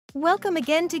Welcome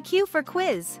again to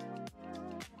QforQuiz.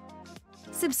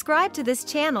 Subscribe to this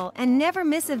channel and never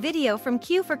miss a video from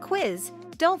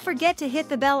QforQuiz. Don't forget to hit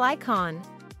the bell icon.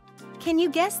 Can you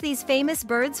guess these famous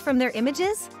birds from their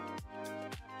images?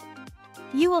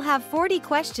 You will have 40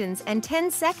 questions and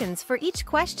 10 seconds for each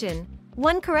question.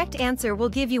 One correct answer will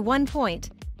give you 1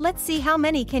 point. Let's see how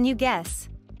many can you guess.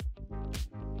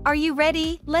 Are you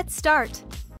ready? Let's start.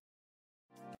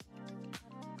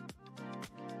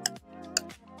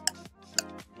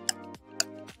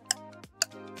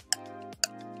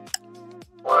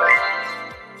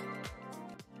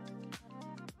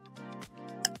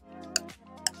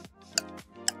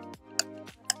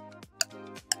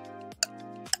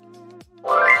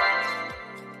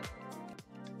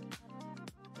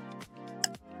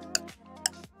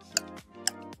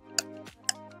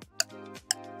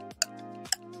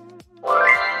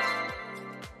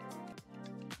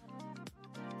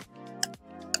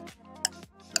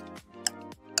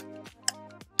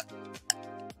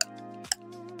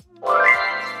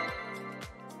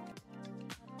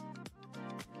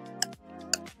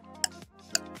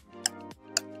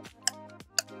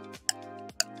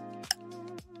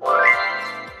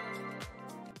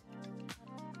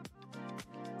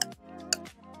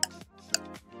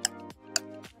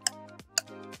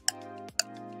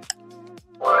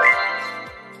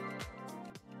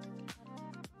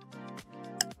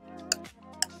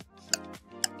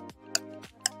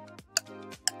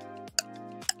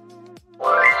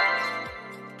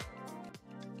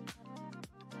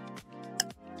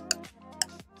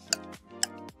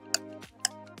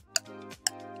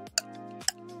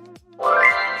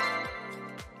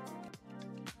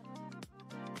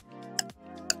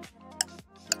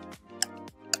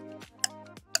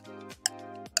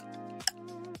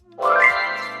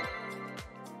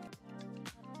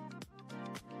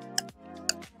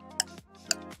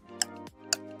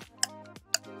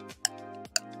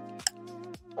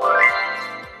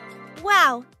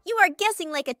 Wow, you are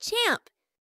guessing like a champ!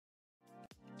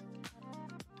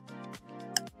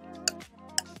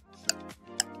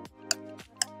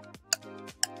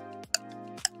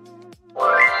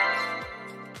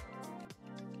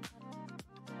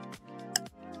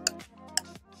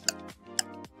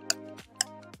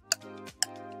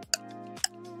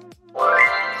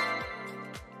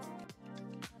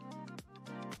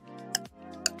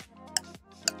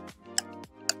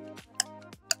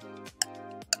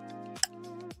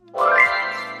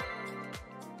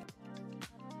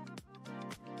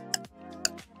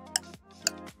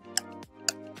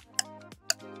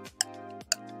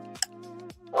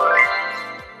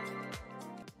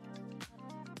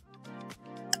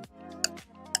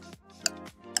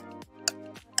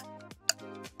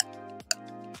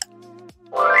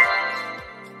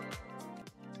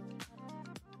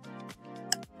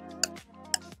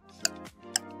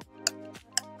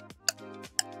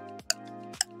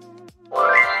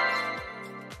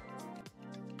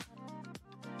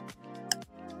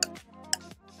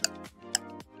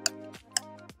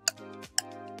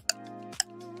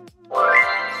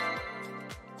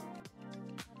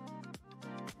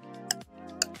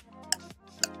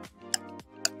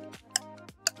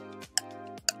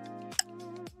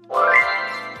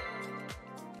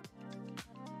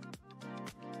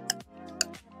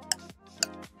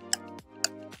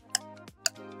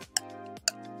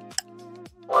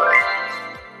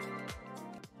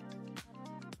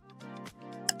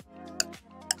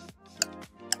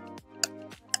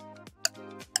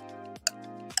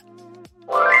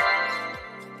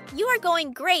 You are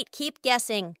going great. Keep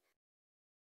guessing.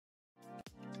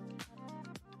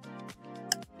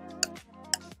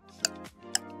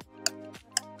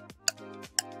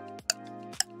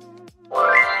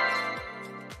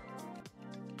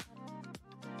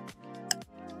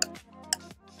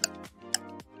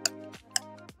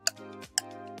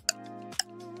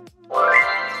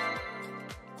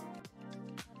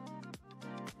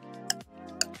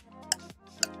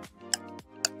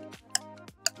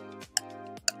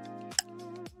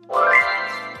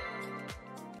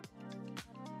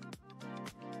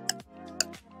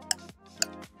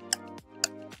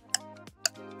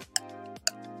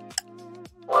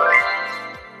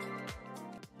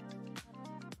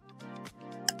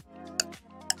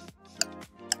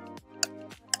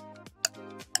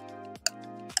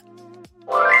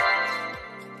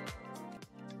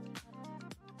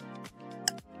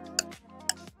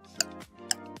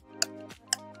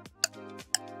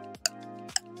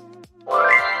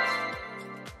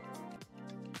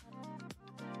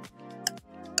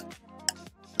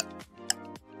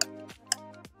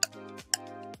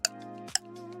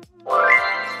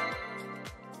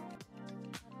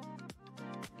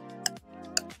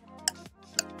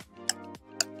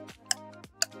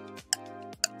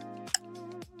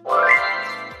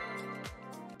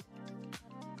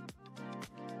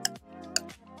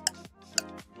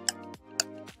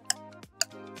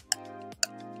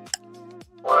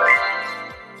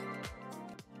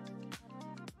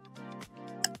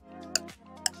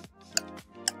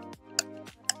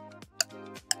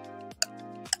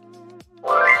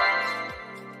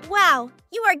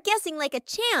 guessing like a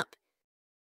champ.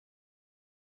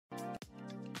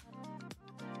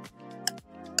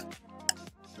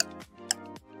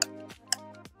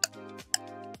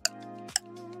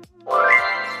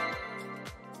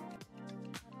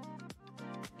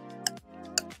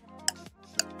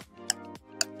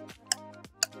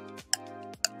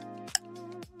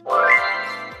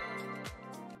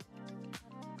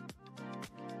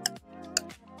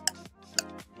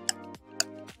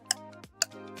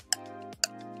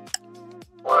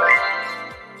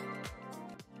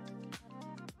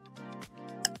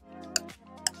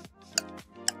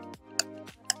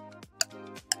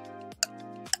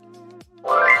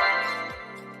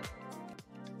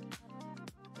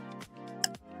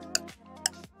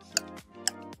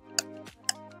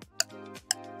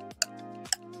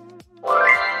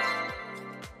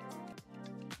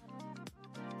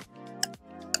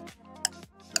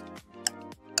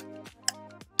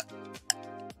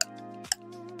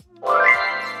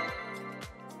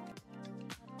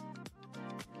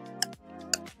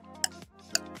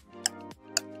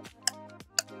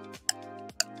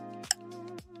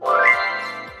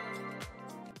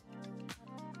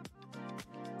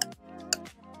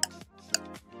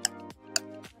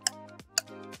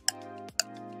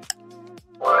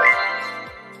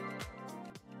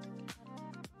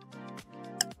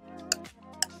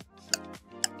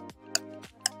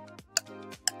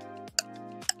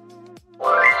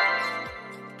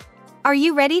 Are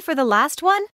you ready for the last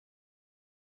one?